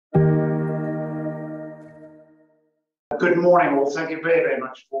Good morning, all. Thank you very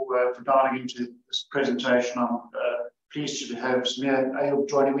much for dialing into this presentation. I'm pleased to have Samir Ayub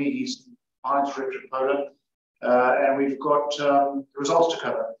joining me. He's Finance Director at POLR, and we've got the results to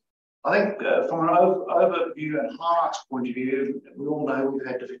cover. I think from an overview and highlights point of view, we all know we've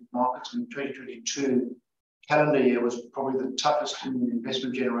had different markets, and 2022 calendar year was probably the toughest in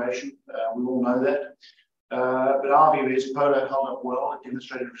investment generation. We all know that. But our view is POLR held up well, it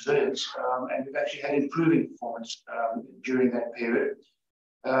demonstrated resilience, and we've actually had improving performance during that period.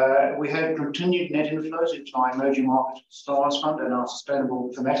 We had continued net inflows into our emerging market stars fund and our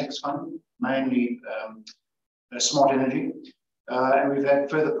sustainable thematics fund, mainly smart energy. And we've had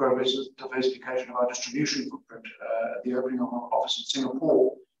further progress with diversification of our distribution footprint, the opening of our office in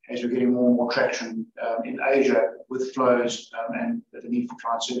Singapore, as we're getting more and more traction in Asia with flows and the need for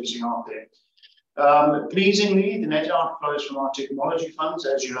client servicing out there. Pleasingly, the net outflows from our technology funds,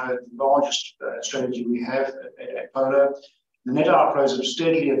 as you know, the largest strategy we have at POLR, the net outflows have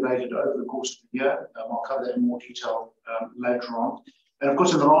steadily abated over the course of the year. I'll cover that in more detail later on. And of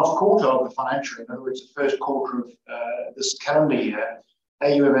course, in the last quarter of the financial year, in other words, the first quarter of this calendar year,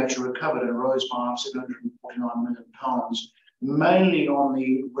 AuM actually recovered and rose by £749 million, mainly on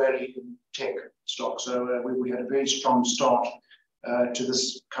the rally in tech stocks. So we had a very strong start to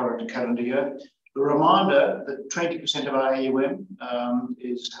this current calendar year. A reminder that 20% of our AuM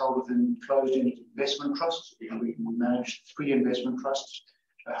is held within closed-ended investment trusts. We manage 3 investment trusts,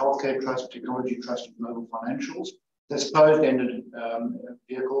 a healthcare trust, technology trust, and global financials. That's closed-ended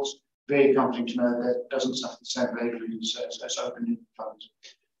vehicles. Very comforting to know that doesn't suffer the same vagaries as open-ended funds.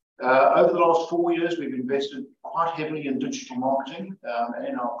 Over the last 4 years, we've invested quite heavily in digital marketing and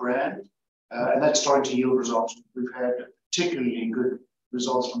in our brand, and that's starting to yield results. We've had particularly good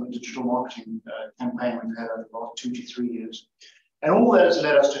results from the digital marketing campaign we've had over the last 2 to 3 years. And all that has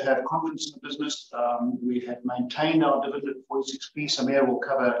led us to have confidence in the business. We have maintained our dividend at 46p. Samir will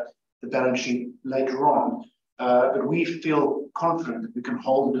cover the balance sheet later on. But we feel confident that we can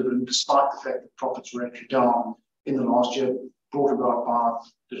hold the dividend despite the fact that profits were actually down in the last year, brought about by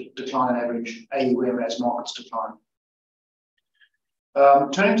the decline in average AuM as markets decline.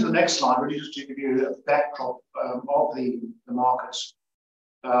 Turning to the next slide, really just to give you a backdrop of the markets.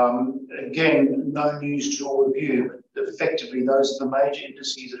 Again, no news to all of you, but effectively those are the major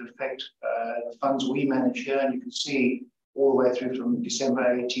indices that affect the funds we manage here, and you can see all the way through from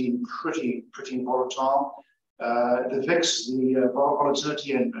December 18, pretty volatile. The VIX, the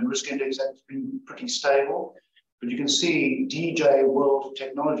volatility and risk index, has been pretty stable, but you can see DJ World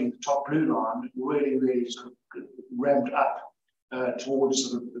Technology, the top blue line, really sort of ramped up towards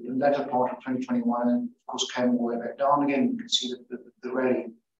sort of the latter part of 2021, and of course came all the way back down again. You can see the rally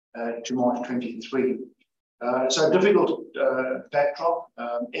to March 23. So a difficult backdrop.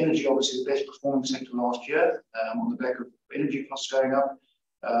 Energy, obviously the best performing sector last year on the back of energy costs going up,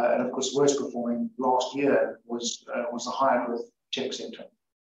 and of course worst performing last year was the higher growth tech sector.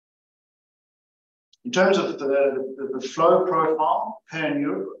 In terms of the flow profile,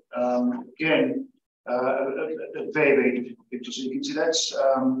 pan-Europe, again, a very difficult picture. So you can see that's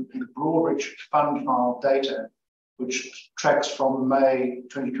the Broadridge fund file data, which tracks from May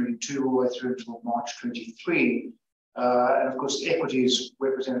 2022 all the way through until March 23. And of course, equity is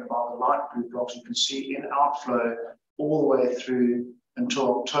represented by the light blue blocks. You can see in outflow all the way through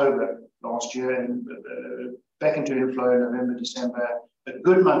until October last year, and back into inflow in November, December. A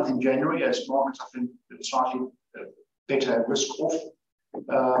good month in January as markets have been slightly better risk-off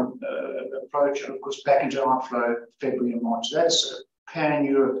approach, and of course back into outflow February and March. That's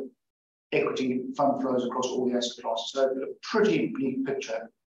pan-Europe equity fund flows across all the asset classes. So a pretty bleak picture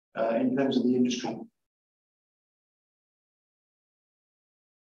in terms of the industry.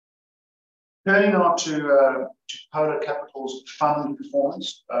 Turning now to POLR Capital's fund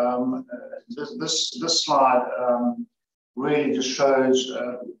performance. This slide really just shows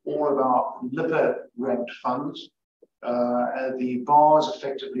all of our Lipper ranked funds. The bars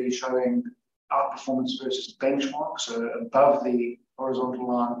effectively showing outperformance versus benchmark. So above the horizontal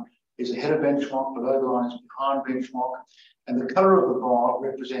line is ahead of benchmark, below the line is behind benchmark. And the color of the bar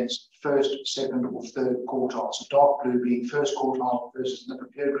represents first, second, or third quartile. So dark blue being first quartile versus Lipper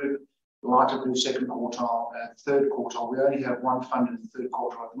peer group, lighter blue second quartile, and third quartile. We only have one fund in the third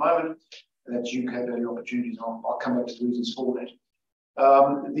quartile at the moment, and that's UK Value Opportunities. I'll come back to the reasons for that.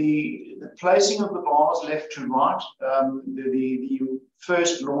 The placing of the bars left to right, the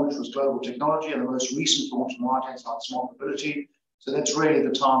first launch was global technology, and the most recent launch on the right-hand side, smart mobility. So that's really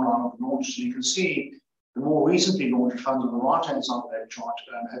the timeline of the launch. So you can see the more recently launched funds on the right-hand side of that chart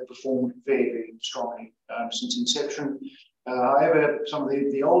have performed very strongly since inception. However, some of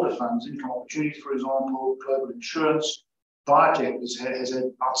the older funds, Income Opportunities, for example, Global Insurance, Biotech has had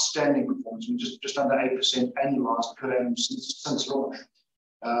outstanding performance, just under 8% annualized per annum since launch.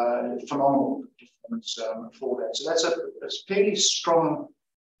 Phenomenal performance for that. So that's a fairly strong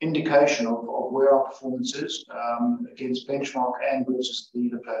indication of where our performance is against benchmark and versus the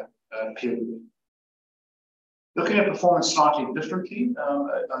leader peer group. Looking at performance slightly differently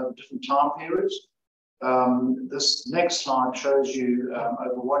over different time periods. This next slide shows you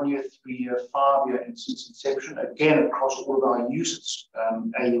over 1 year, 3 year, 5 year, and since inception, again across all of our users,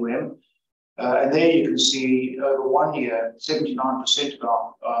 AUM. And there you can see over 1 year, 79%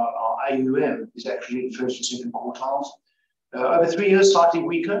 of our AUM is actually in first and second quartiles. Over 3 years, slightly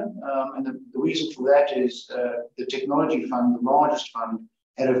weaker. And the reason for that is the technology fund, the largest fund,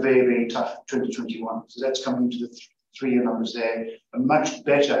 had a very, very tough 2021. So that's coming into the 3 year numbers there. A much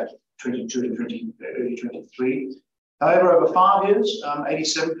better 22 to early 23. However, over 5 years,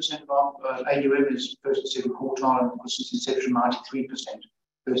 87% of our AUM is first and second quartile, and since inception, 93%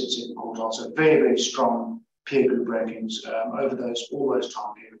 first and second quartile. So very, very strong peer group rankings over all those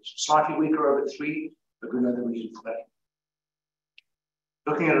time periods. Slightly weaker over 3, but we know the reason for that.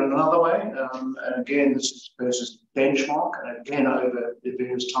 Looking at it another way, and again, this is versus benchmark, and again, over the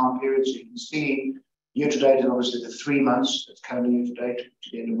various time periods, you can see year to date, and obviously the 3 months, that's calendar year to date to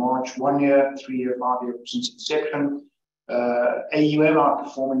the end of March, 1 year, 3 year, 5 year since inception. AUM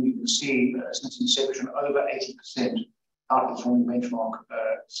outperforming, you can see since inception, over 80% outperforming benchmark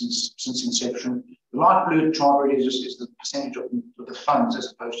since inception. The light blue chart really is the percentage of the funds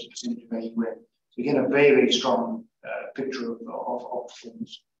as opposed to the percentage of AUM. So again, a very, very strong picture of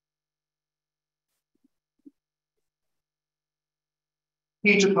performance.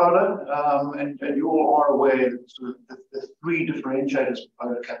 Key to POLR, and you all are aware that sort of the 3 differentiators for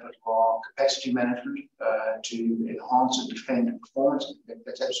POLR Capital are capacity management to enhance and defend performance.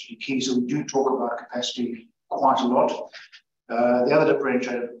 That's absolutely key. So we do talk about capacity quite a lot. The other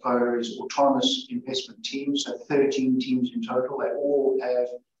differentiator for POLR is autonomous investment teams. So 13 teams in total. They all have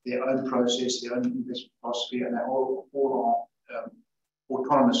their own process, their own investment philosophy, and they all are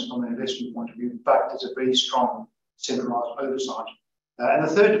autonomous from an investment point of view. But there's a very strong centralized oversight. And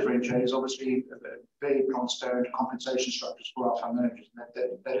the third differentiator is obviously very transparent compensation structures for our fund managers.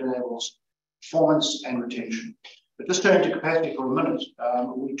 And that enables performance and retention. But just turning to capacity for a minute,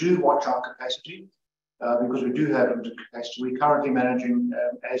 we do watch our capacity because we do have limited capacity. We're currently managing,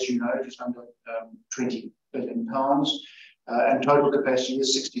 as you know, just under £20 billion, and total capacity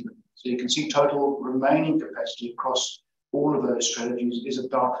is 60 billion. So you can see total remaining capacity across all of those strategies is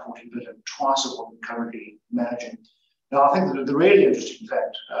about 40 billion, twice of what we're currently managing. Now, I think that the really interesting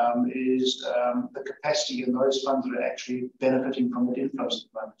fact is the capacity in those funds that are actually benefiting from the inflows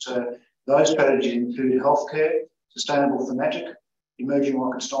at the moment. So those strategies include healthcare, sustainable thematic, emerging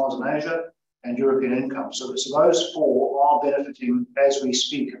market stars in Asia, and European income. So those 4 are benefiting as we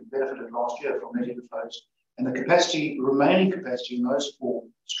speak and benefited last year from net inflows. And the capacity, remaining capacity in those 4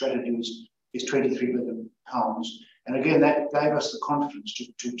 strategies is £23 billion. And again, that gave us the confidence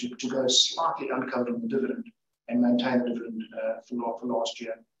to go slightly uncovered on the dividend and maintain the dividend for last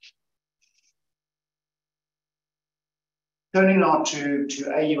year. Turning now to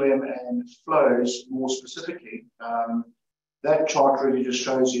AUM and flows more specifically, that chart really just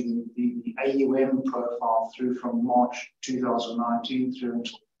shows you the AUM profile through from March 2019 through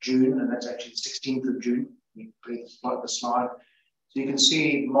until June, and that's actually the 16th of June. We play the slide. So you can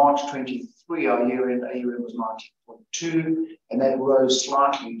see March 23, our year-end AUM was 19.2, and that rose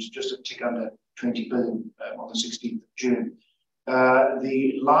slightly to just a tick under 20 billion on the 16th of June.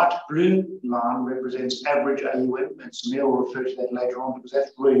 The light blue line represents average AUM, and Samir will refer to that later on because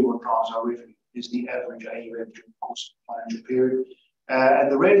that's really what drives our revenue, is the average AUM during the course of the financial period. And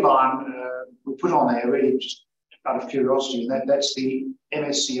the red line we put on there really just out of curiosity, and that's the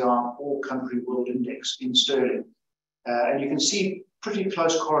MSCI All Country World Index in sterling. And you can see pretty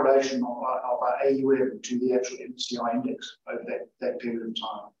close correlation of our AUM to the actual MSCI index over that period of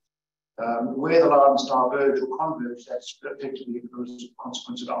time. Where the lines diverge or converge, that's effectively because of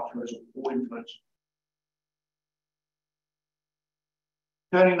consequence of outflows or inflows.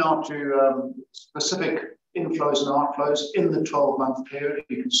 Turning now to specific inflows and outflows in the 12-month period,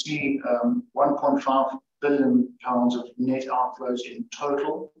 you can see £1.5 billion of net outflows in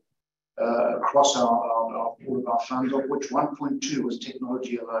total across all of our funds, of which 1.2 was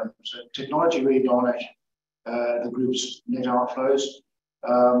technology alone. So technology really dominated the group's net outflows.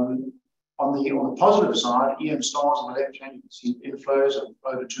 On the positive side, EM stars on the left hand, you can see inflows of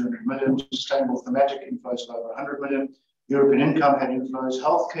over 200 million, sustainable thematic inflows of over 100 million, European income had inflows,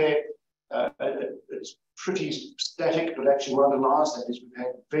 healthcare it's pretty static, but actually what underlies that is we've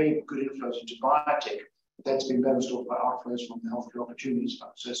had very good inflows into biotech. That's been balanced off by outflows from the healthcare opportunities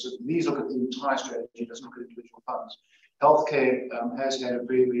fund. So these look at the entire strategy, it doesn't look at individual funds. Healthcare has had a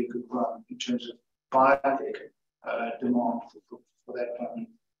very, very good run in terms of biotech demand for that fund.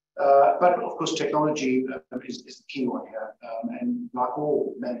 But of course, technology is the key one here. And like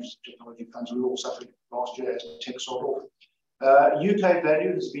all managed technology funds, we all suffered last year as tech sold off. UK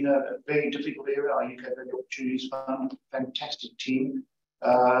Value has been a very difficult area. Our UK Value Opportunities Fund, fantastic team.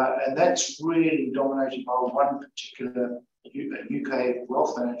 And that's really dominated by one particular UK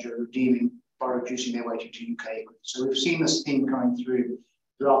wealth manager redeeming by reducing their weighting to UK equity. So we've seen this theme coming throughout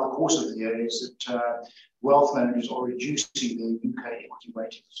the course of the year, is that wealth managers are reducing their UK equity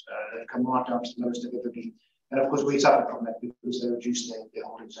weightings. They've come right down to the lowest they've ever been. And of course, we suffered from that because they reduced their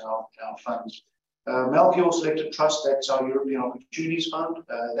holdings in our funds. Melchior Selected Trust, that's our European Opportunities Fund.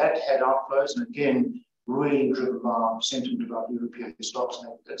 That had outflows, and again, really driven by sentiment about European stocks, and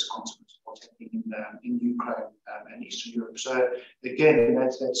that's a consequence of what's happening in Ukraine and Eastern Europe. So again,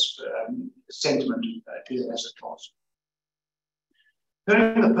 that's sentiment to that asset class.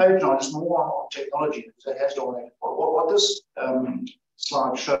 Turning the page now, just more on technology, because that has dominated. What this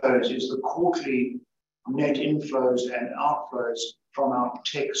slide shows is the quarterly net inflows and outflows from our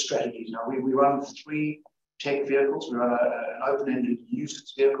tech strategies. Now, we run 3 tech vehicles. We run an open-ended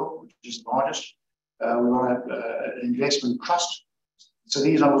UCITS vehicle, which is the largest. We run an investment trust. So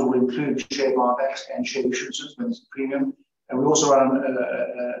these numbers will include share buybacks and share issuances when there's a premium. And we also run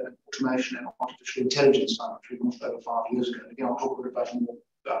an automation and artificial intelligence fund, which we launched over 5 years ago. Again, I'll talk a bit more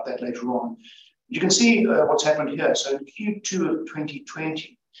about that later on. You can see what's happened here. So in Q2 of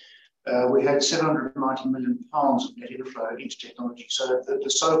 2020, we had £790 million of net inflow into technology. So the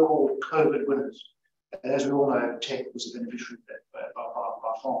so-called COVID winners, as we all know, tech was the beneficiary of that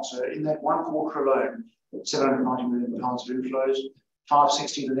by far. So in that one quarter alone, £790 million of inflows,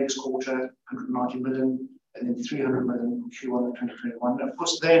 560 the next quarter, 190 million, and then 300 million in Q1 of 2021. And of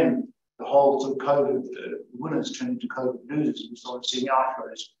course, then the whole sort of COVID winners turned into COVID losers. We started seeing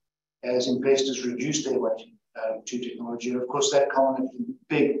outflows as investors reduced their weighting to technology. And of course, that culminated in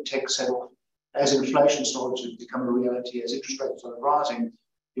big tech sell-off. As inflation started to become a reality, as interest rates started rising,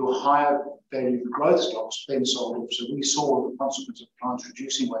 your higher value growth stocks then sold off. So we saw the consequence of clients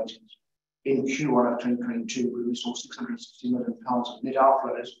reducing weightings in Q1 of 2022, where we saw £660 million of net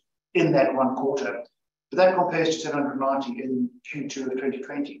outflows in that one quarter. But that compares to 790 in Q2 of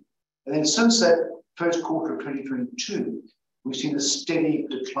 2020. And then since that first quarter of 2022, we've seen a steady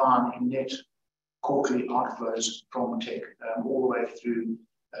decline in net quarterly outflows from tech all the way through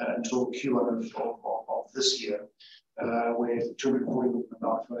until Q1 of this year, where 240 million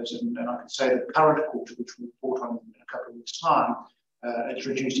outflows. And I can say the current quarter, which we'll report on in a couple of weeks' time, it's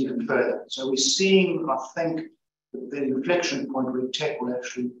reduced even further. So we're seeing, I think, the inflection point where tech will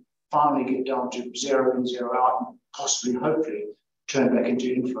actually finally get down to zero in, zero out, and possibly, hopefully, turn back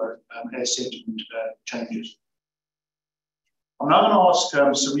into inflow as sentiment changes. I'm now going to ask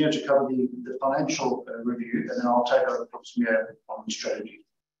Samir to cover the financial review, and then I'll take over from Samir on the strategy.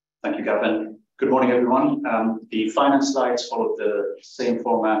 Thank you, Gavin. Good morning, everyone. The finance slides follow the same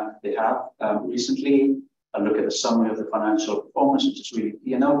format they have recently. I'll look at the summary of the financial performance, which is really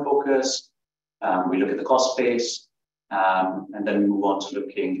P&L focused. We look at the cost base, and then we move on to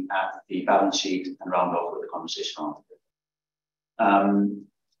looking at the balance sheet and round off with the conversation on it.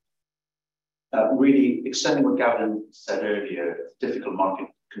 Really extending what Gavin said earlier, difficult market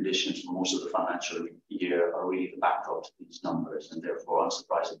conditions for most of the financial year are really the backdrop to these numbers, and therefore,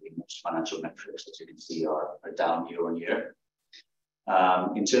 unsurprisingly, most financial metrics, as you can see, are down year on year.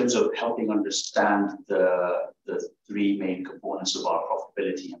 In terms of helping understand the 3 main components of our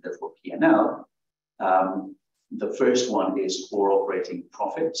profitability and therefore P&L, the first one is core operating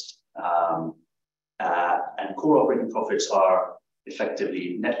profits. And core operating profits are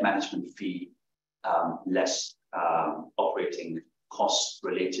effectively net management fee less operating costs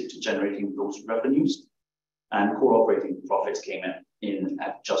related to generating those revenues. And core operating profits came in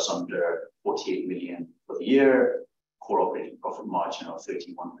at just under 48 million for the year, core operating profit margin of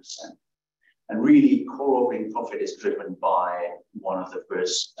 31%. And really, core operating profit is driven by one of the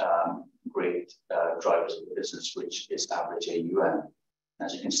first great drivers of the business, which is average AUM.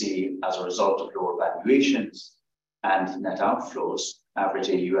 As you can see, as a result of lower valuations and net outflows, average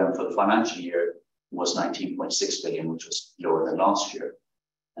AUM for the financial year was 19.6 billion, which was lower than last year.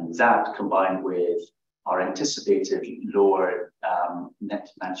 And that, combined with our anticipated lower net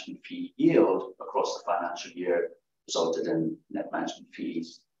management fee yield across the financial year, resulted in net management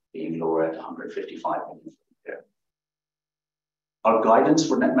fees being lower at 155 million for the year. Our guidance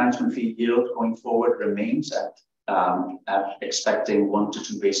for net management fee yield going forward remains at expecting 1 to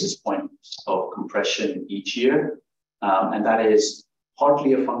 2 basis points of compression each year. And that is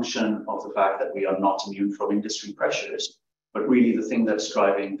partly a function of the fact that we are not immune from industry pressures. But really the thing that's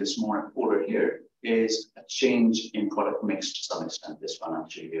driving this more forward here is a change in product mix to some extent this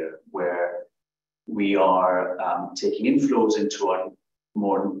financial year, where we are taking inflows into our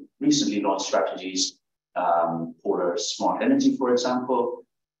more recently launched strategies, POLR Smart Energy, for example,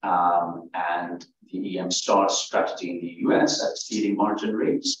 and the EM Star strategy in the US at exceeding margin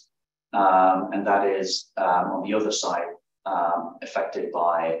rates. And that is, on the other side, affected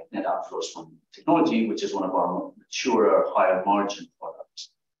by net outflows from technology, which is one of our more mature, higher margin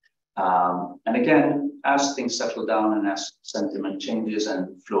products. And again, as things settle down and as sentiment changes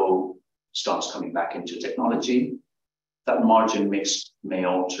and flow starts coming back into technology, that margin mix may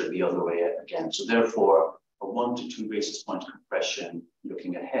alter the other way again. So therefore, a 1 to 2 basis point compression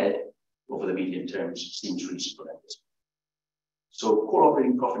looking ahead over the medium term seems reasonable at this point. So core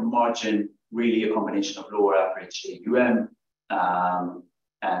operating profit margin, really a combination of lower average AUM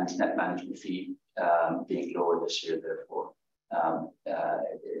and net management fee being lower this year, therefore,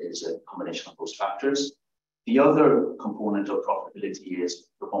 is a combination of those factors. The other component of profitability is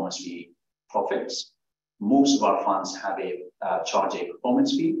performance fee profits. Most of our funds have a charge a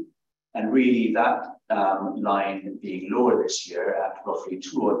performance fee, and really that line being lower this year at roughly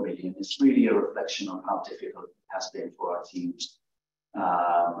 2 odd million is really a reflection of how difficult it has been for our teams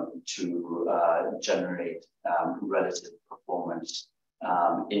to generate relative performance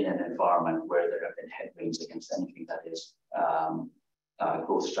in an environment where there have been headwinds against anything that is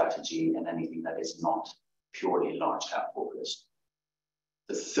growth strategy and anything that is not purely large cap focused.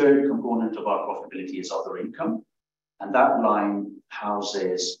 The third component of our profitability is other income, and that line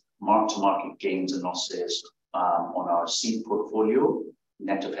houses mark-to-market gains and losses on our seed portfolio,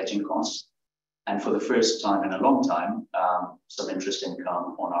 net of hedging costs, and for the first time in a long time, some interest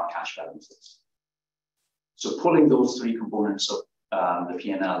income on our cash balances. So pulling those three components of the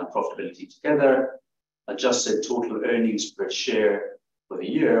P&L and profitability together, adjusted total earnings per share for the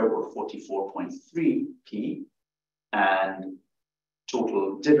year were 44.3p, and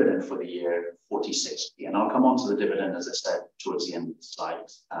total dividend for the year 46p. And I'll come on to the dividend, as I said, towards the end of the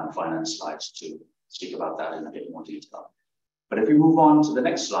slides, finance slides, to speak about that in a bit more detail. But if we move on to the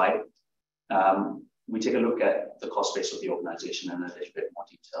next slide, we take a look at the cost base of the organization in a little bit more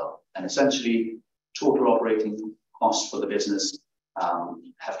detail. And essentially, total operating costs for the business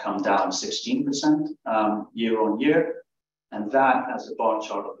have come down 16% year on year. And that, as the bar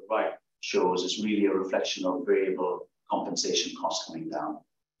chart on the right shows, is really a reflection of variable compensation costs coming down.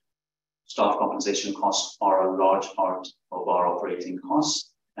 Staff compensation costs are a large part of our operating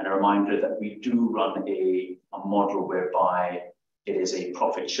costs. And a reminder that we do run a model whereby it is a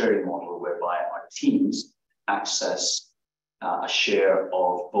profit sharing model whereby our teams access a share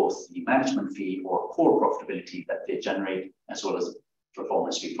of both the management fee or core profitability that they generate, as well as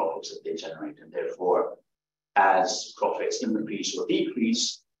performance fee profits that they generate. And therefore, as profits increase or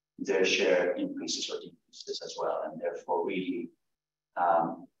decrease, their share increases or decreases as well. And therefore, really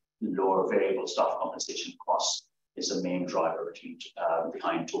lower variable staff compensation costs is the main driver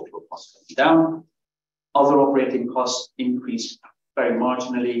behind total costs coming down. Other operating costs increased very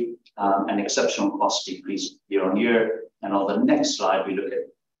marginally, and exceptional costs decreased year on year. And on the next slide, we look at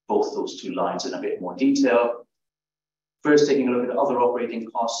both those two lines in a bit more detail. First, taking a look at other operating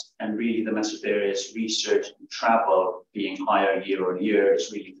costs, and really the message there is research and travel being higher year on year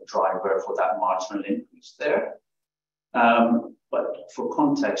is really the driver for that marginal increase there. But for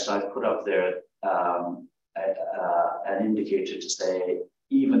context, I've put up there an indicator to say,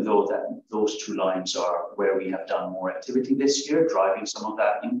 even though that those two lines are where we have done more activity this year, driving some of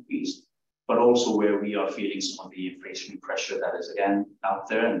that increase, but also where we are feeling some of the inflationary pressure that is again out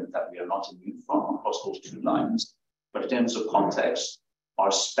there and that we are not immune from across those two lines. But in terms of context,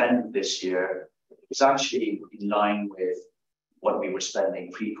 our spend this year is actually in line with what we were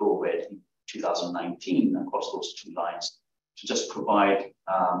spending pre-COVID in 2019 across those two lines, to just provide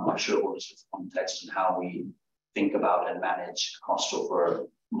our shareholders with context on how we think about and manage costs over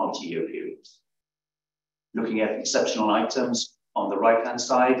multi-year periods. Looking at exceptional items on the right-hand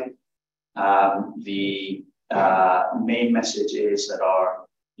side, the main message is that our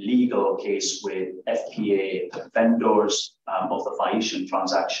legal case with FPA vendors of the Phaetian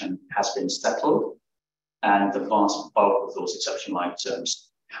transaction has been settled, and the vast bulk of those exceptional items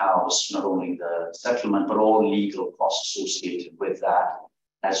house not only the settlement but all legal costs associated with that,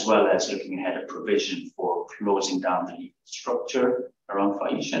 as well as looking ahead at provision for closing down the legal structure around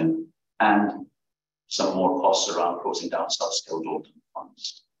Phaetian and some more costs around closing down subscale open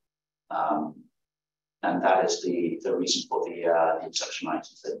funds. And that is the reason for the exceptional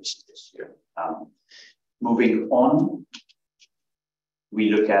items that we see this year. Moving on, we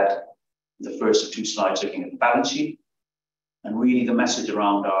look at the first of two slides looking at the balance sheet. And really the message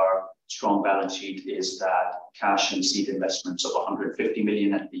around our strong balance sheet is that cash and seed investments of 150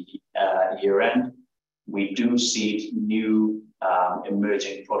 million at the year end. We do seed new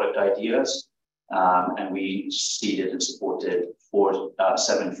emerging product ideas, and we seeded and supported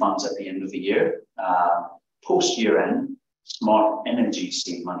 7 funds at the end of the year. Post year end, smart energy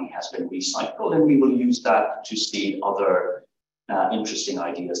seed money has been recycled, and we will use that to seed other interesting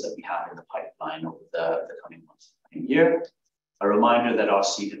ideas that we have in the pipeline over the coming months and year. A reminder that our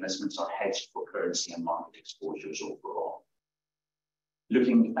seed investments are hedged for currency and market exposures overall.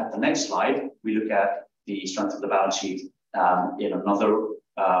 Looking at the next slide, we look at the strength of the balance sheet in another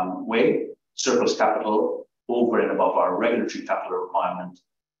way. Surplus capital over and above our regulatory capital requirement,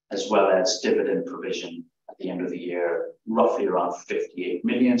 as well as dividend provision at the end of the year, roughly around 58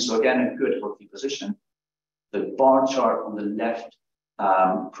 million. So again, a good healthy position. The bar chart on the left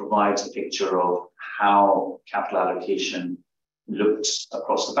provides a picture of how capital allocation looks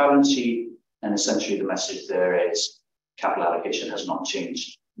across the balance sheet. And essentially the message there is capital allocation has not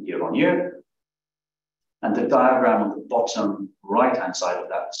changed year on year. And the diagram on the bottom right-hand side of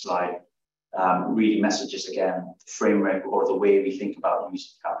that slide really messages again the framework or the way we think about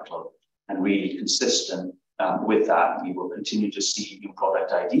use of capital, and really consistent with that. We will continue to see new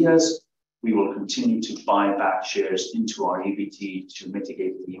product ideas. We will continue to buy back shares into our EBT to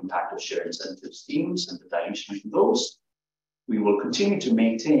mitigate the impact of share incentive schemes and the dilution from those. We will continue to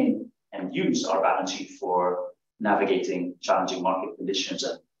maintain and use our balance sheet for navigating challenging market conditions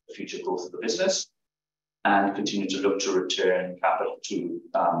and the future growth of the business, and continue to look to return capital to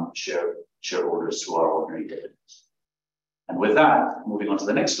shareholders through our ordinary dividends. And with that, moving on to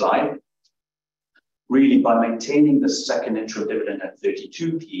the next slide, really by maintaining the second interim dividend at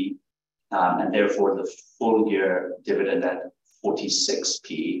 32p, and therefore the full year dividend at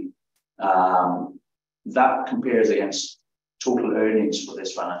 46p, that compares against total earnings for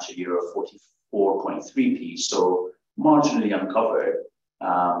this financial year of 44.3p, so marginally uncovered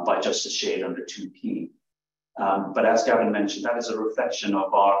by just a shade under 2p. But as Gavin mentioned, that is a reflection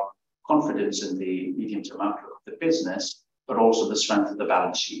of our confidence in the medium-term outlook of the business, but also the strength of the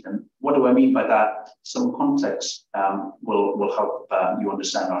balance sheet. And what do I mean by that? Some context will help you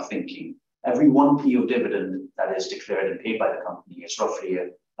understand our thinking. Every 1p of dividend that is declared and paid by the company is roughly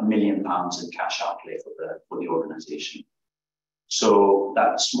 £1 million in cash outlay for the organisation. So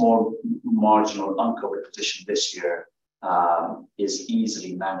that small marginal uncovered position this year is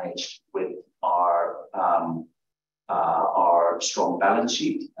easily managed with our strong balance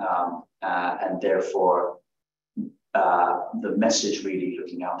sheet, and therefore the message really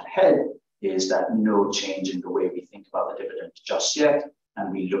looking out ahead is that no change in the way we think about the dividend just yet,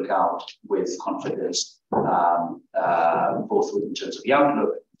 and we look out with confidence both in terms of the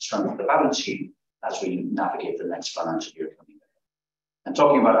outlook, strength of the balance sheet as we navigate the next financial year coming ahead. And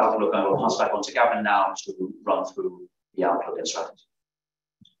talking about outlook, I will pass back on to Gavin now to run through the outlook and strategy.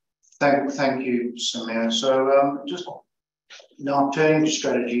 Thank you, Samir. So just now turning to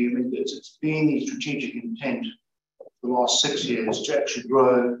strategy, I mean, it's been the strategic intent for the last 6 years to actually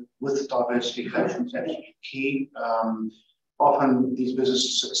grow with diversification. It's actually key. Often these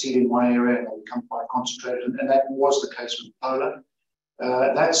businesses succeed in one area and they become quite concentrated, and that was the case with POLR.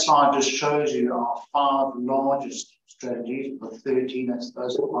 That slide just shows you our 5 largest strategies, with 13, those are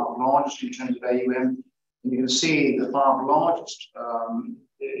the 5 largest in terms of AUM. And you can see the 5 largest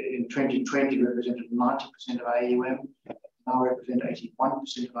in 2020 represented 90% of AUM, now represent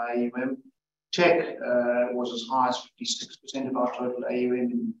 81% of AUM. Tech was as high as 56% of our total AUM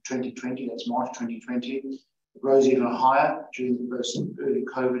in 2020, that's March 2020. It rose even higher during the first early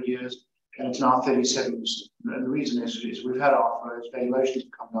COVID years, and it's now 37%. And the reason is we've had outflows, valuations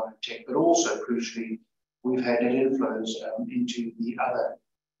have come down in tech, but also crucially, we've had net inflows into the other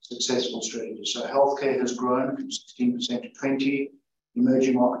successful strategies. So healthcare has grown from 16% to 20%.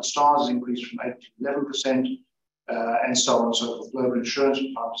 Emerging market stars has increased from 8 to 11%, and so on and so forth. Global insurance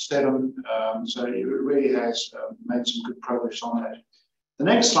from 5 to 7. So it really has made some good progress on that. The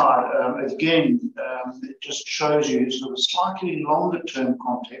next slide, again, it just shows you sort of a slightly longer term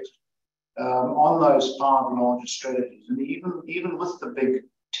context on those 5 largest strategies. And even with the big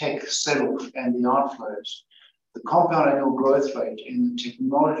tech sell-off and the outflows, the compound annual growth rate in the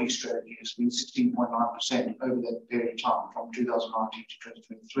technology strategy has been 16.9% over that period of time, from 2019 to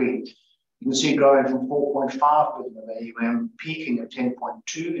 2023. You can see it growing from 4.5 billion of AUM, peaking at 10.2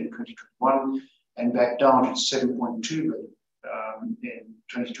 in 2021, and back down to 7.2 billion in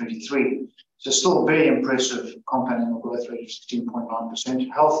 2023. So still a very impressive compound annual growth rate of 16.9%.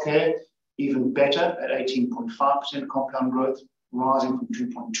 Healthcare, even better at 18.5% compound growth, rising from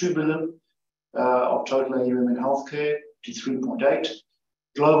 2.2 billion of total AUM in healthcare to 3.8.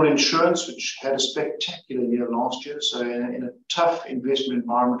 Global insurance, which had a spectacular year last year. So in a tough investment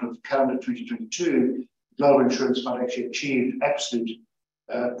environment of calendar 2022, global insurance fund actually achieved absolute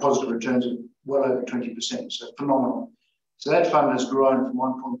positive returns of well over 20%. So phenomenal. So that fund has grown from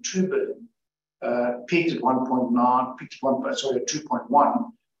 1.2 billion, peaked at 1.9, peaked at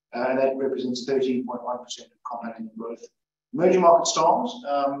 2.1, and that represents 13.1% of compounding growth. Emerging market stars,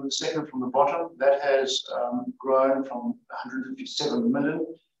 the second from the bottom, that has grown from 157 million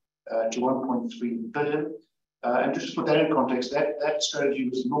to 1.3 billion. And just to put that in context, that strategy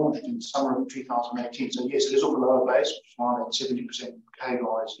was launched in the summer of 2018. So yes, it is off a lower base, which is why that 70%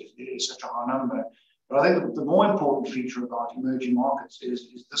 CAGR is such a high number. But I think the more important feature about emerging markets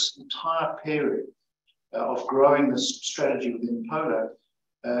is this entire period of growing this strategy within POLR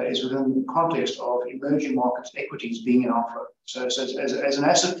is within the context of emerging markets equities being in outflow. So as an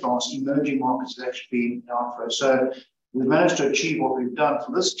asset class, emerging markets has actually been in outflow. So we've managed to achieve what we've done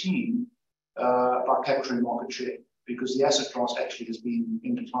for this team by capturing market share, because the asset class actually has been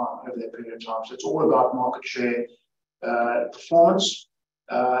in decline over that period of time. So it's all about market share performance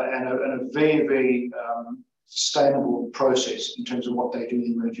and a very, very sustainable process in terms of what they do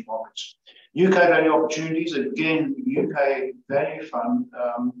in emerging markets. UK Value Opportunities, again, UK Value Fund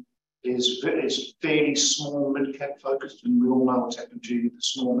is fairly small mid-cap focused, and we all know what's happened to the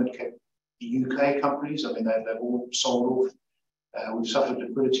small mid-cap UK companies. I mean, they've all sold off. We've suffered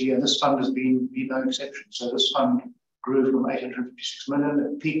liquidity, and this fund has been no exception. So this fund grew from 856 million,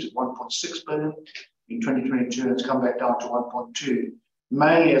 it peaked at 1.6 billion in 2022, and it's come back down to 1.2,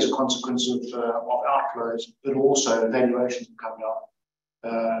 mainly as a consequence of outflows, but also valuations have come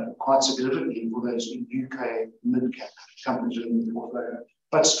down quite significantly for those UK mid-cap companies in the portfolio.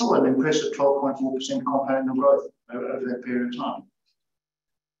 But still an impressive 12.4% compound growth over that period of time.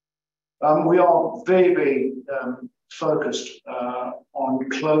 We are very, very focused on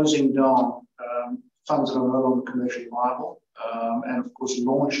closing down funds that are no longer commercially viable, and of course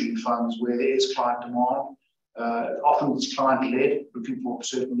launching funds where there is client demand. Often it's client-led, looking for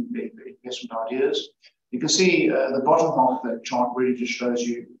certain investment ideas. You can see the bottom half of that chart really just shows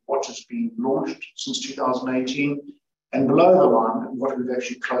you what has been launched since 2018, and below the line, what we've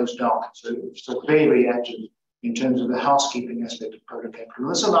actually closed down. So very, very active in terms of the housekeeping aspect of POLR Capital.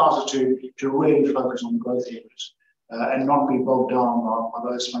 And this allows us to really focus on growth areas and not be bogged down by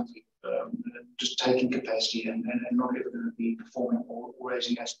those funds just taking capacity and not ever going to be performing or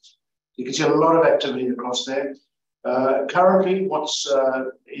raising assets. You can see a lot of activity across there. Currently, what's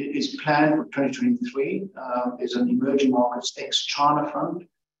is planned for 2023 is an emerging markets ex-China fund,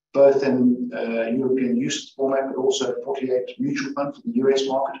 both in European use format, but also a 48 mutual fund for the US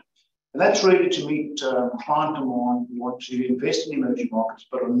market. And that's really to meet client demand who want to invest in emerging markets,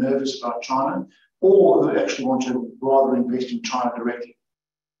 but are nervous about China, or who actually want to rather invest in China directly.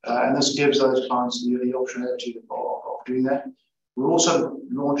 And this gives those clients the optionality of doing that. We're also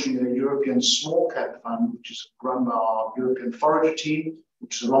launching a European small cap fund, which is run by our European forager team,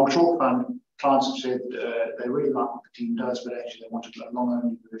 which is a long-short fund. Clients have said they really like what the team does, but actually they want a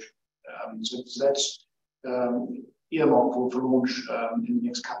long-only version. So that's earmarked for launch in the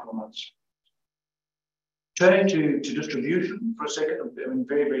next couple of months. Turning to distribution for a second, I mean,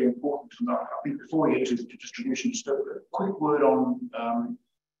 very, very important. I think before we get to distribution, just a quick word on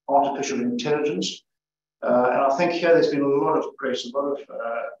artificial intelligence. And I think here there's been a lot of press, a lot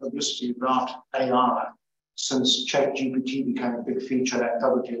of publicity about AI since ChatGPT became a big feature and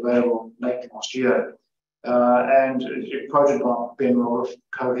publicly available late last year. And quoted by Ben Rolfe,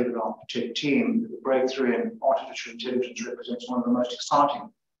 co-head of our tech team, the breakthrough in artificial intelligence represents one of the most exciting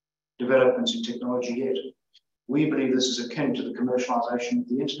developments in technology yet. We believe this is akin to the commercialization of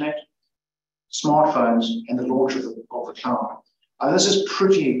the internet, smartphones, and the launch of the cloud. This is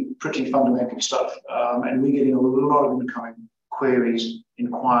pretty fundamental stuff, and we're getting a lot of incoming queries,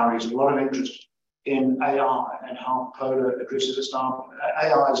 inquiries, a lot of interest in AI and how POLR addresses this now.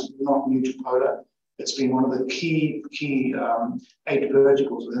 AI is not new to POLR. It's been one of the key 8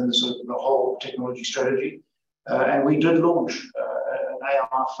 verticals within the whole technology strategy. And we did launch an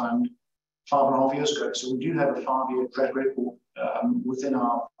AI fund 5.5 years ago. So we do have a 5-year track record within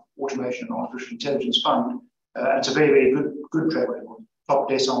our automation and artificial intelligence fund. It's a very, very good track record, top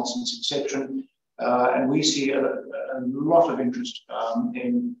decile since inception. And we see a lot of interest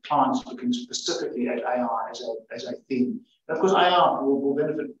in clients looking specifically at AI as a theme. And of course, AI will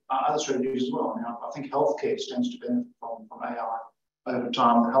benefit other strategies as well. I think healthcare stands to benefit from AI over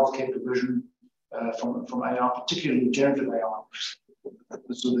time. The healthcare provision from AI, particularly generative AI,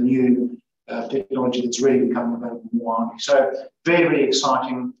 this is the new technology that's really becoming available more widely. So very, very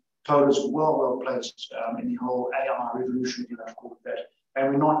exciting. POLR is well placed in the whole AI revolution, if you like to call it that. And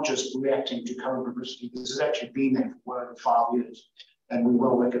we're not just reacting to current publicity. This has actually been there for over 5 years, and we're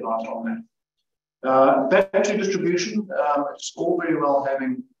well recognized on that. Battery distribution, it's all very well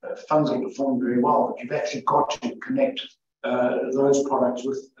having funds that perform very well, but you've actually got to connect those products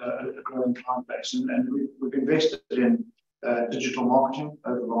with a growing client base. And we've invested in digital marketing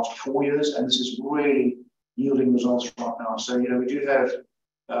over the last 4 years, and this is really yielding results right now. So, we do have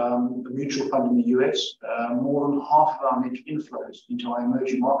a mutual fund in the US. More than half of our net inflows into our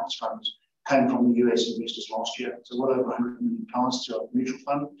emerging markets funds came from the US investors last year. So well over 100 million pounds to our mutual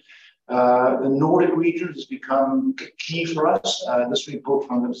fund. The Nordic region has become key for us. This we built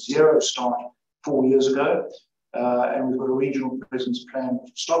from a zero start 4 years ago. And we've got a regional presence planned for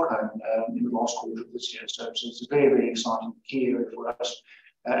Stockholm in the last quarter of this year. So it's a very, very exciting key area for us.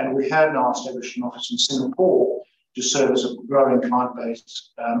 And we have now established an office in Singapore to service a growing client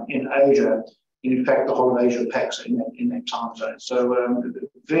base in Asia, in fact, the whole of Asia Pac in that time zone. So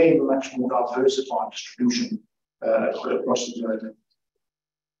very much more diversified distribution across the globe.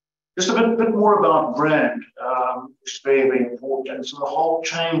 Just a bit more about brand, which is very, very important. So the whole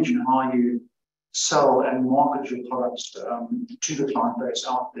change in how you sell and market your products to the client base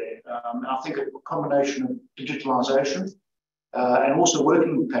out there. I think a combination of digitalization and also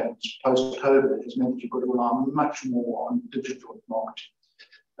working patterns post-COVID has meant that you've got to rely much more on digital marketing.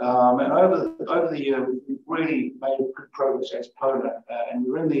 And over the year, we've really made good progress as POLR, and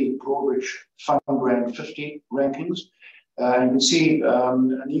we're in the Broadridge Fund Brand 50 rankings. And you can see,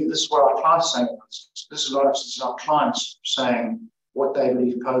 and this is what our clients are saying. This is our clients saying what they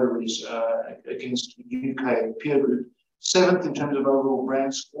believe POLR is against the UK peer group. 7th in terms of overall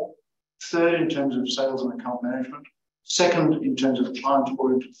brand score, 3rd in terms of sales and account management, 2nd in terms of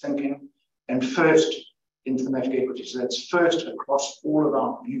client-oriented thinking, and 1st in thematic equity. So that's 1st across all of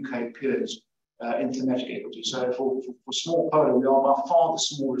our UK peers in thematic equity. So for small POLR, we are by far the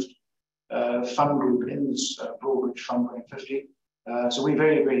smallest fund group in this Broadridge Fund Brand 50. So we're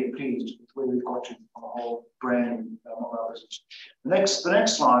very, very pleased with where we've got to on the whole brand of our business. The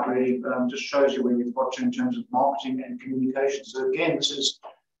next slide really just shows you where we've got to in terms of marketing and communication. So again, this is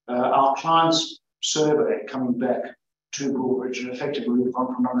our clients' survey coming back to Broadridge, and effectively we've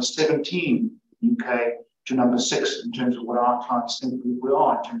gone from number 17 in the UK to number 6 in terms of what our clients think we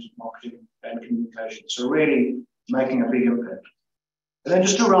are in terms of marketing and communication. So really making a big impact. And then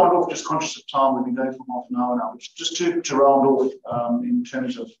just to round off, just conscious of time, we've been going for half an hour now, but just to round off in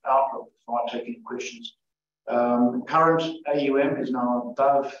terms of outlook before I take any questions. Current AUM is now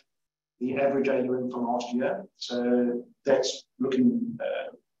above the average AUM for last year, so that's looking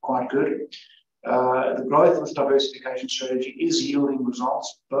quite good. The growth of this diversification strategy is yielding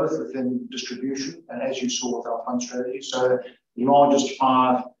results, both within distribution and as you saw with our fund strategy. So the largest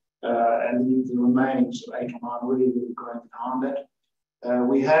 5 and the remaining sort of 8 or 9 really going behind that.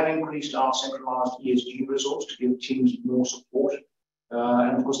 We have increased our centralized ESG resource to give teams more support.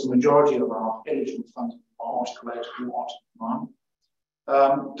 And of course, the majority of our eligible funds are Article 8 or Article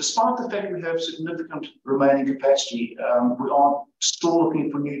 9. Despite the fact we have significant remaining capacity, we are still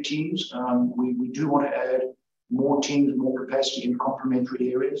looking for new teams. We do want to add more teams, more capacity in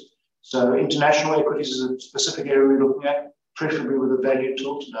complementary areas. So international equities is a specific area we're looking at, preferably with a value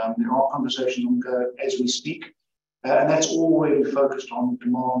tilt. There are conversations on the go as we speak. And that's all really focused on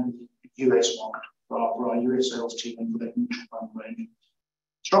demand in the US market for our US sales team and for that mutual fund range.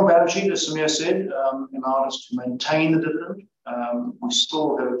 Strong balance sheet, as Samir said, allowed us to maintain the dividend. We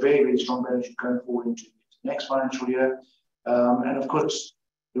still have a very, very strong balance sheet going forward into the next financial year. And of course,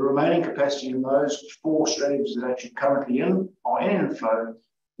 the remaining capacity in those 4 strategies that are actually currently are in inflow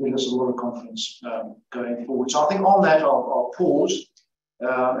gives us a lot of confidence going forward. So I think on that, I'll pause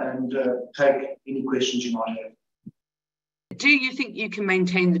and take any questions you might have. Do you think you can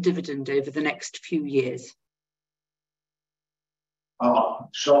maintain the dividend over the next few years?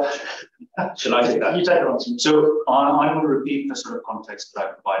 Shall I take that? You take it on. So I will repeat the sort of context that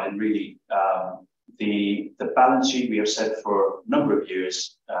I provided. Really, the balance sheet we have set for a number of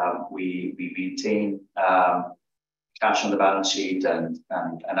years. We maintain cash on the balance sheet and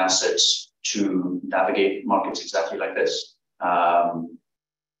assets to navigate markets exactly like this.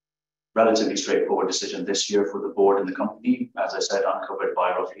 Relatively straightforward decision this year for the board and the company, as I said, uncovered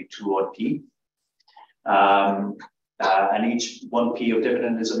by roughly 2 odd P. And each 1p of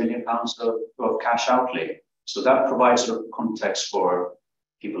dividend is £1 million of cash outlay. So that provides sort of context for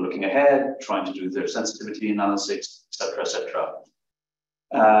people looking ahead, trying to do their sensitivity analysis, etc., etc.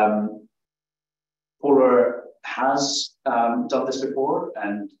 POLR has done this before,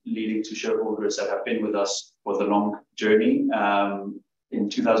 and leading to shareholders that have been with us for the long journey. In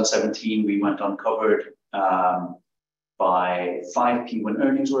 2017, we went uncovered by 5p when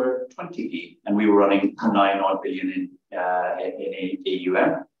earnings were 20p, and we were running 9 billion in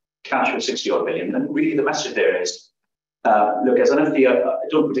AUM, cash was 60 billion. And really, the message there is, look, as an FD, I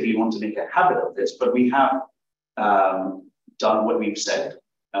don't particularly want to make a habit of this, but we have done what we've said.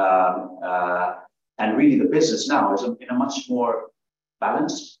 And really, the business now is in a much more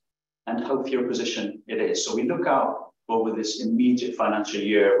balanced and healthier position it is. So we look out over this immediate financial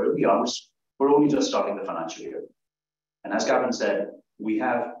year where we are. We're only just starting the financial year. And as Gavin said, we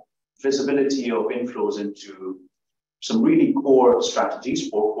have visibility of inflows into some really core strategies,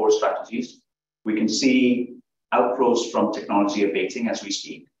 4 core strategies. We can see outflows from technology abating as we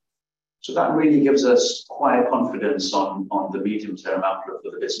speak. So that really gives us quiet confidence on the medium-term outlook for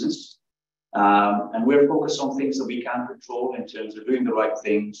the business. And we're focused on things that we can control in terms of doing the right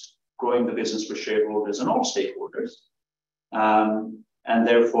things, growing the business for shareholders and all stakeholders. And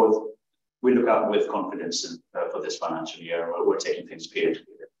therefore, we look out with confidence for this financial year. We're taking things period to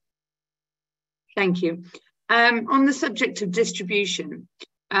period. Thank you. On the subject of distribution,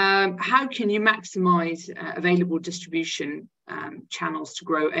 how can you maximise available distribution channels to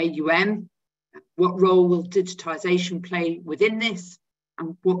grow AUM? What role will digitisation play within this?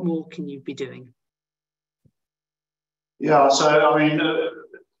 And what more can you be doing? Yeah, so I mean,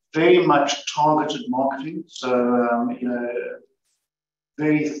 very much targeted marketing. So,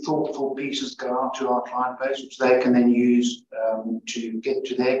 very thoughtful pieces go out to our client base, which they can then use to get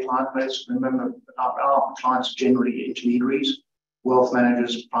to their client base. Remember, our clients are generally intermediaries, wealth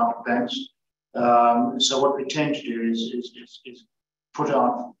managers, private banks. So what we tend to do is put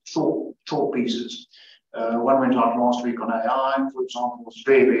out thought pieces. One went out last week on AI, for example, was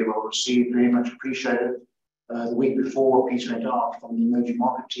very, very well received, very much appreciated. The week before, a piece went out from the emerging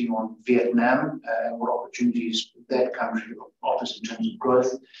market team on Vietnam and what opportunities that country offers in terms of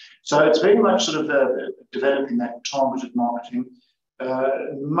growth. So it's very much sort of developing that targeted marketing.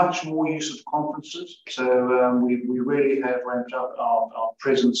 Much more use of conferences. So we really have ramped up our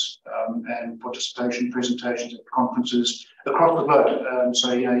presence and participation presentations at conferences across the globe.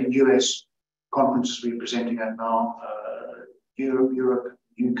 So, in US conferences we're presenting at now, Europe,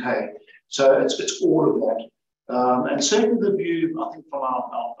 UK. So it's all of that. And certainly the view, I think, from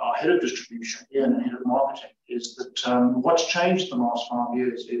our head of distribution here and head of marketing is that what's changed in the last 5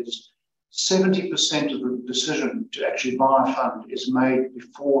 years is 70% of the decision to actually buy a fund is made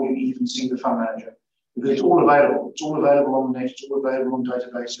before you even see the fund manager. Because it's all available. It's all available on the net. It's all available on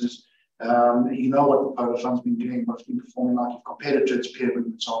databases. You know what the POLR fund's been doing, what it's been performing like, you've compared it to its peer group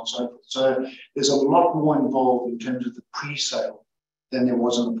and so on and so forth. So there's a lot more involved in terms of the pre-sale than there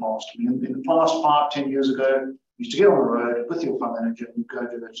was in the past. I mean, in the past, 5-10 years ago, you used to get on the road with your fund manager and you go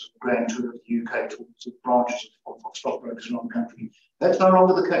to that grand tour of the UK, to branches of stockbrokers around the country. That's no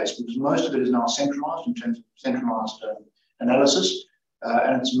longer the case because most of it is now centralised in terms of centralised analysis,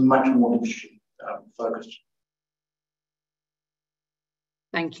 and it's much more digitally focused.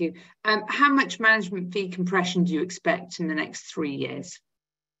 Thank you. How much management fee compression do you expect in the next 3 years?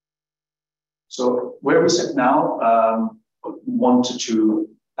 So where we sit now, 1 to 2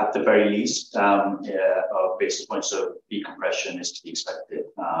 at the very least basis points of fee compression is to be expected,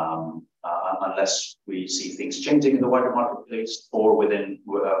 unless we see things changing in the wider marketplace or within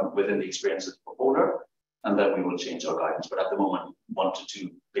the experiences of POLR, and then we will change our guidance. But at the moment, 1 to 2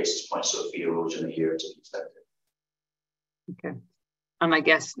 basis points of fee erosion a year to be expected. Okay. And I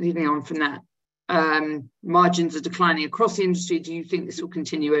guess leading on from that, margins are declining across the industry. Do you think this will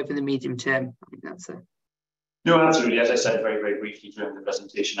continue over the medium term? I think that's it. No, absolutely. As I said very, very briefly during the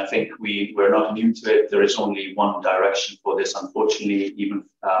presentation, I think we're not immune to it. There is only one direction for this, unfortunately, even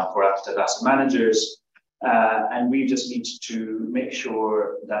for active asset managers. And we just need to make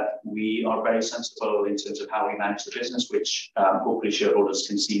sure that we are very sensible in terms of how we manage the business, which hopefully shareholders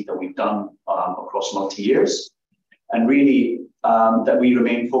can see that we've done across multi-years. And really, that we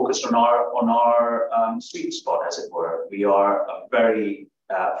remain focused on our sweet spot, as it were. We are a very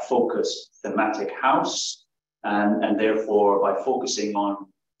focused thematic house. And therefore, by focusing on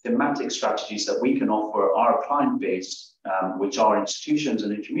thematic strategies that we can offer our client base, which are institutions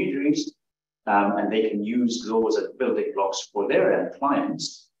and intermediaries, and they can use those as building blocks for their end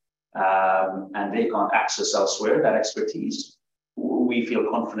clients, and they can't access elsewhere that expertise, we feel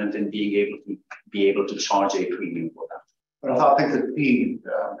confident in being able to charge a premium for that. But I think the key,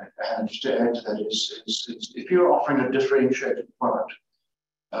 and just to add to that, is if you're offering a differentiated product,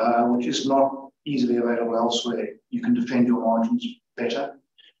 which is not easily available elsewhere, you can defend your margins better.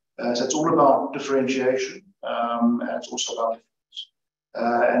 So it's all about differentiation, and it's also about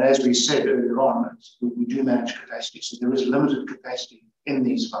and as we said earlier on, we do manage capacity, so there is limited capacity in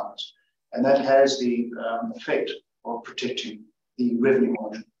these funds, and that has the effect of protecting the revenue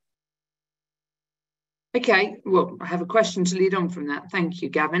margin. Okay, well, I have a question to lead on from that. Thank you,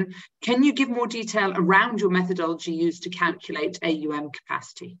 Gavin. Can you give more detail around your methodology used to calculate AUM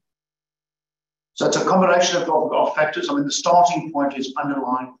capacity? So it's a combination of factors. I mean, the starting point is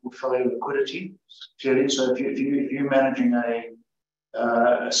underlying portfolio liquidity, clearly. So if you're managing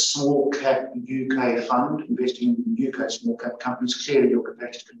a small cap UK fund, investing in UK small cap companies, clearly your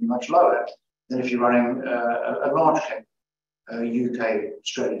capacity can be much lower than if you're running a large cap UK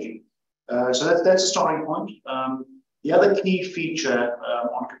strategy. So that's the starting point. The other key feature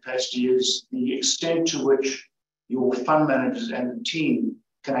on capacity is the extent to which your fund managers and the team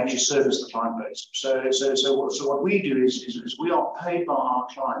can actually service the client base. So what we do is we are paid by our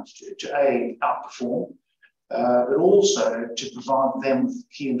clients to A, outperform, but also to provide them with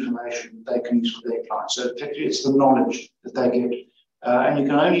key information that they can use for their clients. So particularly it's the knowledge that they get. And you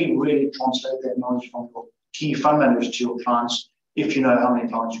can only really translate that knowledge from your key fund managers to your clients if you know how many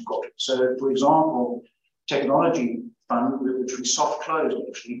clients you've got. So for example, technology fund, which we soft closed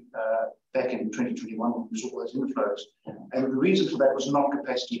actually back in 2021 when we saw those inflows. And the reason for that was not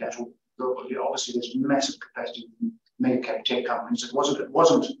capacity at all. Obviously, there's massive capacity in mega cap tech companies. It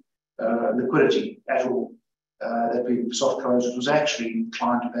wasn't liquidity at all that we soft closed. It was actually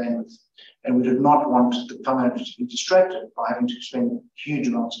client bandwidth. And we did not want the fund managers to be distracted by having to spend huge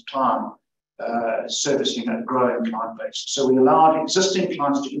amounts of time servicing a growing client base. So we allowed existing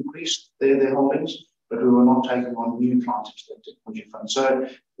clients to increase their holdings, but we were not taking on new clients into the technology fund. So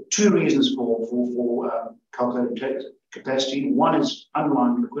two reasons for calculating capacity. One is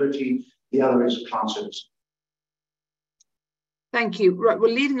underlying liquidity, the other is client service. Thank you. Right,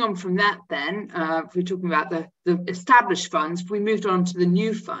 well, leading on from that then, if we're talking about the established funds, if we moved on to the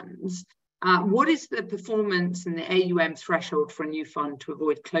new funds, what is the performance and the AUM threshold for a new fund to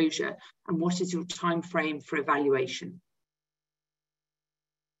avoid closure? And what is your time frame for evaluation?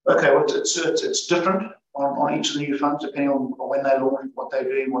 Okay, well, it's different on each of the new funds, depending on when they launch, what they're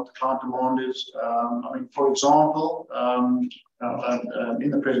doing, what the client demand is. I mean, for example, in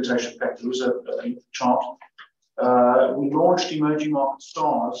the presentation pack, there was a chart. We launched Emerging Market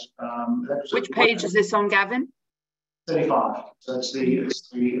Stars. Which page is this on, Gavin? 35. So it's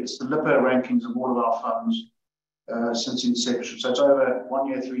the Lipper rankings of all of our funds since inception. So it's over 1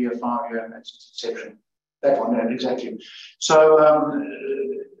 year, 3 year, 5 year, and that's inception. That one, yeah, exactly. So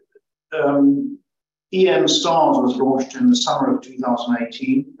EM Stars was launched in the summer of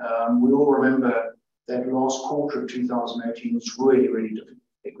 2018. We all remember that last quarter of 2018 was really, really difficult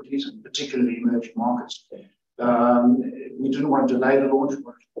for equities, and particularly emerging markets. We didn't want to delay the launch,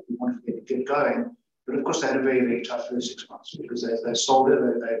 we wanted to get going. But of course, they had a very, very tough first 6 months because they sold it,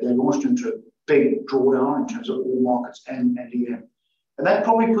 they launched into a big drawdown in terms of all markets and EM. And that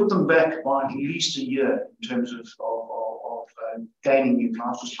probably put them back by at least a year in terms of gaining new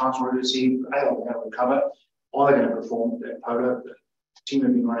clients, because clients wanted to see, are they going to recover? Are they going to perform? POLR, the team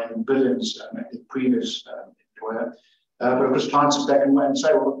have been running billions at the previous employer. But of course, clients sit back and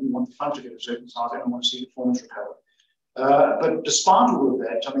say, well, we want the fund to get a certain size, and we want to see performance recover. But despite all of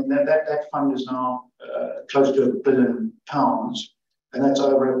that, I mean, that fund is now close to £1 billion, and that's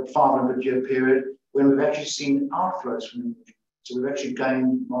over a 500-year period when we've actually seen outflows from the. So we've actually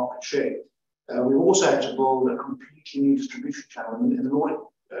gained market share. We've also had to build a completely new distribution channel in the Nordic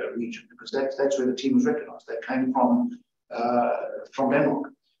region, because that's where the team was recognised. They came from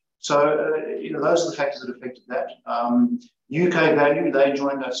Denmark. So those are the factors that affected that. UK Value, they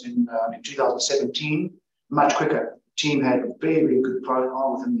joined us in 2017, much quicker. The team had a very, very good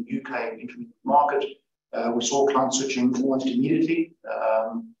profile within the UK intermediate market. We saw clients switching almost immediately.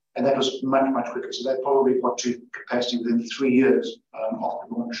 And that was much, much quicker. So they probably got to capacity within 3 years after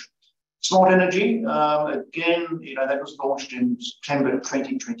launch. Smart Energy, again, that was launched in September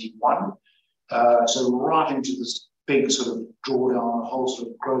 2021. So right into this big sort of drawdown, a whole sort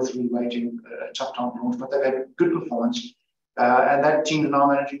of growth re-rating, tough time to launch, but they've had good performance. And that team is now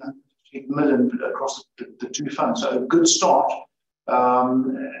managing $1 million across the two funds. So a good start,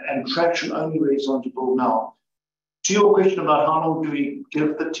 and traction only really starting to build now. To your question about how long do we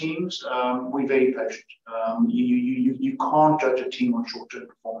give the teams, we're very patient. You can't judge a team on short-term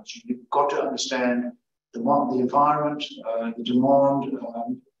performance. You've got to understand the environment, the demand,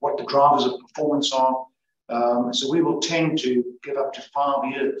 what the drivers of performance are. So we will tend to give up to 5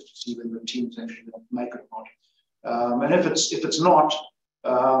 years to see whether the team's actually going to make it or not. And if it's not,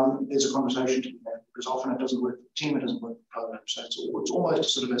 there's a conversation to be had, because often it doesn't work for the team, it doesn't work for the program. So it's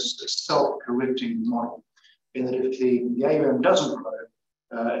almost sort of a self-correcting model, in that if the AuM doesn't grow,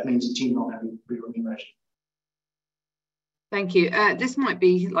 it means the team not going to be remunerated. Thank you. This might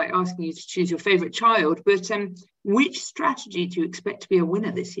be like asking you to choose your favourite child, but which strategy do you expect to be a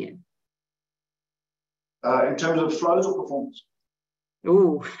winner this year? In terms of flows or performance?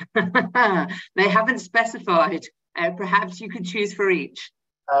 Oh, they haven't specified. Perhaps you could choose for each.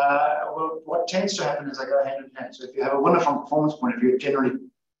 Well, what tends to happen is they go hand in hand. So if you have a winner from a performance point of view, it generally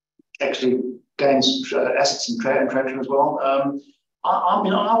actually gains assets and traction as well.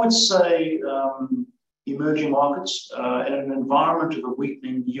 I would say emerging markets in an environment of a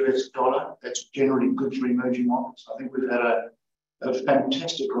weakening US dollar, that's generally good for emerging markets. I think we've had a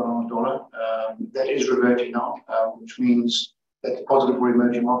fantastic run on the dollar that is reverting now, which means that's positive for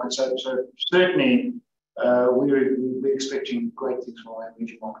emerging markets. So certainly we're expecting great things from our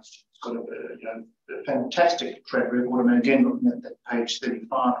emerging markets. It's got a fantastic track record. I mean, again, looking at that page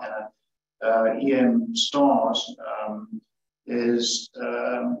 35, EM stars is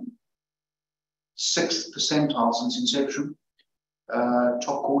 6th percentile since inception.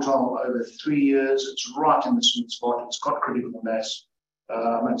 Top quartile over 3 years. It's right in the sweet spot. It's got critical mass.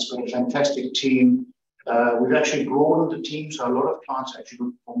 It's got a fantastic team. We've actually broadened the team, so a lot of clients actually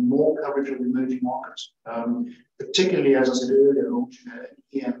look for more coverage of emerging markets, particularly, as I said earlier, launching an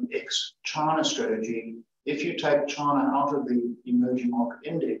EMX China strategy. If you take China out of the emerging market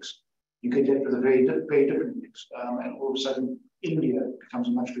index, you could get with a very different index. And all of a sudden, India becomes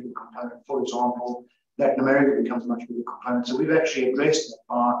a much bigger component. For example, Latin America becomes a much bigger component. So we've actually addressed that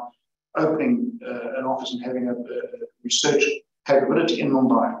by opening an office and having a research capability in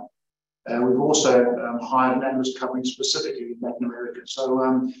Mumbai. We've also hired an analyst covering specifically Latin America. So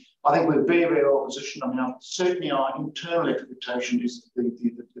I think we're very, very well positioned. I mean, certainly our internal expectation is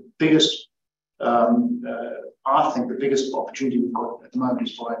the biggest, I think the biggest opportunity we've got at the moment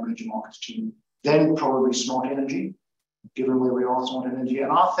is for our emerging markets team. Then probably smart energy, given where we are, smart energy.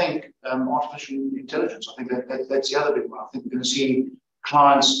 And I think artificial intelligence, I think that's the other big one. I think we're going to see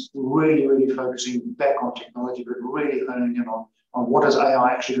clients really, really focusing back on technology, but really honing in on what is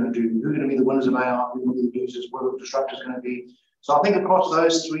AI actually going to do, who are going to be the winners of AI, who are going to be the losers, what are the disruptors going to be. So I think across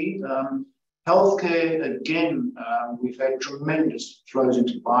those three, healthcare, again, we've had tremendous flows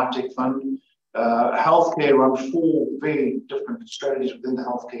into the biotech fund. Healthcare run 4 very different strategies within the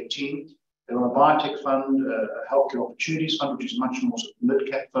healthcare team. They run a biotech fund, a healthcare opportunities fund, which is much more sort of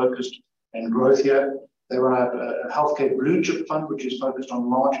mid-cap focused and growthier. They run a healthcare blue chip fund, which is focused on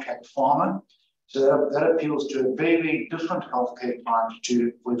large cap pharma. So that appeals to a very different healthcare client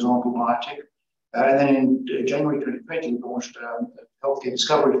to, for example, biotech. And then in January 2020, we launched a healthcare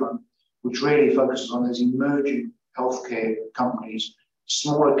discovery fund, which really focuses on those emerging healthcare companies,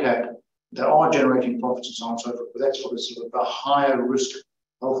 smaller cap, that are generating profits and so on and so forth. But that's for the sort of the higher risk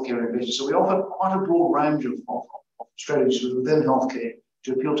healthcare investors. So we offer quite a broad range of strategies within healthcare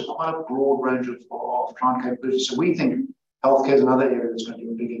to appeal to quite a broad range of client capabilities. So we think healthcare is another area that's going to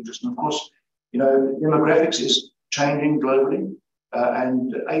be of big interest. And of course, you know, demographics is changing globally,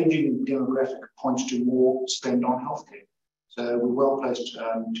 and aging demographic points to more spend on healthcare. So we're well placed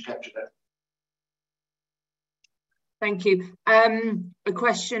to capture that. Thank you. A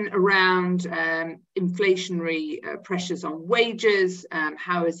question around inflationary pressures on wages.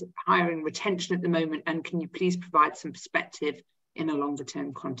 How is hiring retention at the moment? And can you please provide some perspective in a longer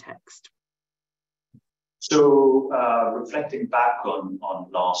term context? So reflecting back on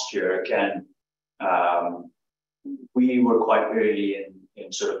last year, again, we were quite early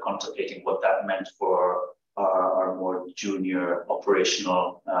in sort of contemplating what that meant for our more junior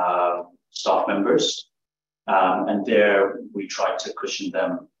operational staff members. And there we tried to cushion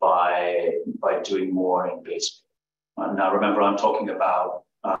them by doing more in base pay. Now remember, I'm talking about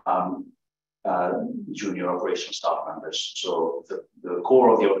junior operational staff members. So the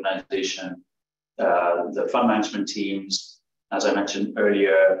core of the organization, the fund management teams, as I mentioned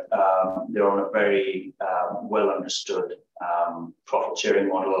earlier, they're on a very well understood profit sharing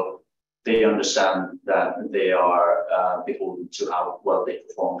model. They understand that they are beholden to how well they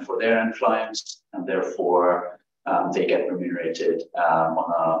perform for their end clients, and therefore they get remunerated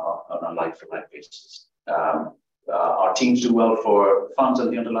on a like-for-like basis. Our teams do well for funds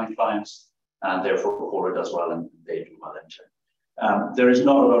and the underlying clients, and therefore Cora does well, and they do well in turn. There is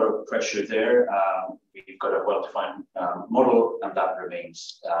not a lot of pressure there. We've got a well-defined model, and that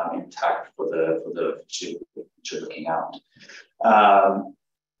remains intact for the future looking out.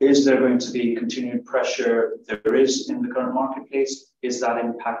 Is there going to be continued pressure? There is in the current marketplace. Is that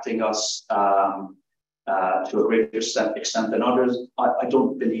impacting us to a greater extent than others? I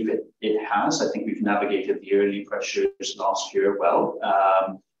don't believe it has. I think we've navigated the early pressures last year well.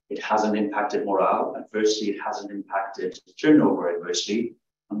 It hasn't impacted morale adversely. It hasn't impacted turnover adversely.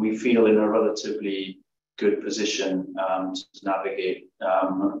 And we feel in a relatively good position to navigate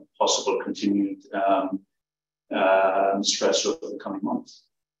possible continued stress over the coming months.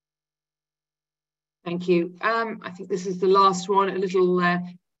 Thank you. I think this is the last one. A little,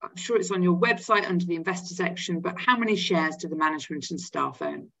 I'm sure it's on your website under the investor section, but how many shares do the management and staff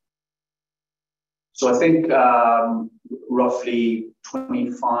own? So I think roughly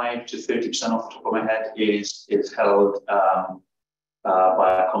 25 to 30% off the top of my head is held by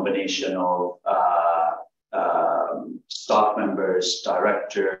a combination of staff members,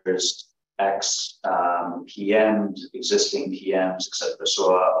 directors, ex-PMs, existing PMs, etc.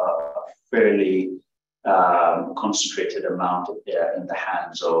 So a fairly concentrated amount in the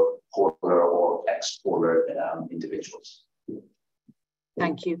hands of POLR or ex-POLR individuals.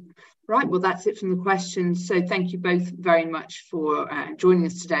 Thank you. Right, well, that's it from the questions. So thank you both very much for joining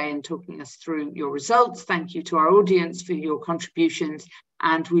us today and talking us through your results. Thank you to our audience for your contributions,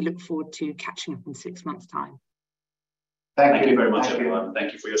 and we look forward to catching up in 6 months' time. Thank you very much, everyone.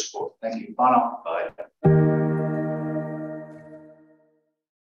 Thank you for your support. Thank you. Bye now. Bye.